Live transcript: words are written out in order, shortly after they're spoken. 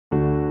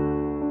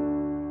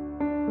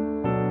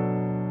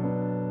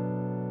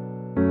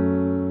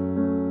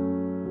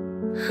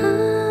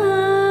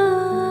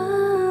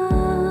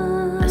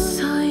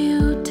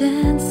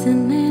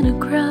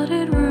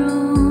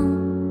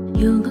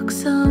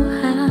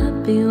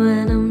happy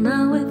when I'm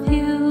not with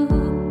you.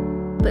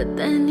 But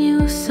then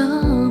you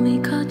saw me,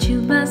 caught you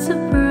by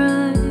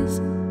surprise.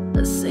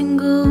 A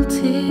single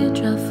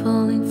teardrop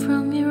falling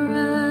from your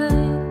eye.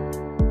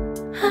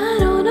 I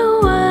don't know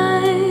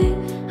why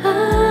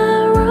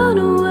I run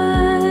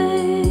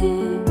away.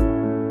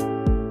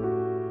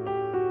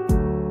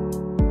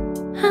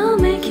 I'll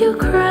make you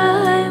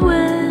cry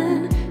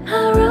when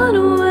I run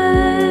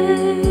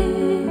away.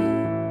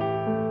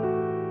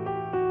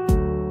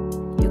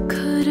 You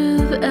could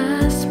have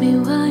asked me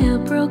why I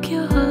broke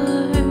your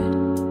heart.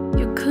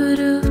 You could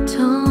have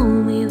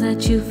told me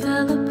that you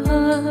fell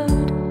apart.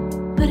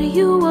 But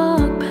you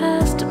walked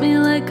past me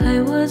like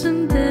I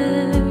wasn't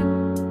there,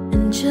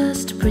 and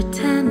just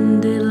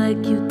pretended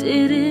like you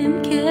didn't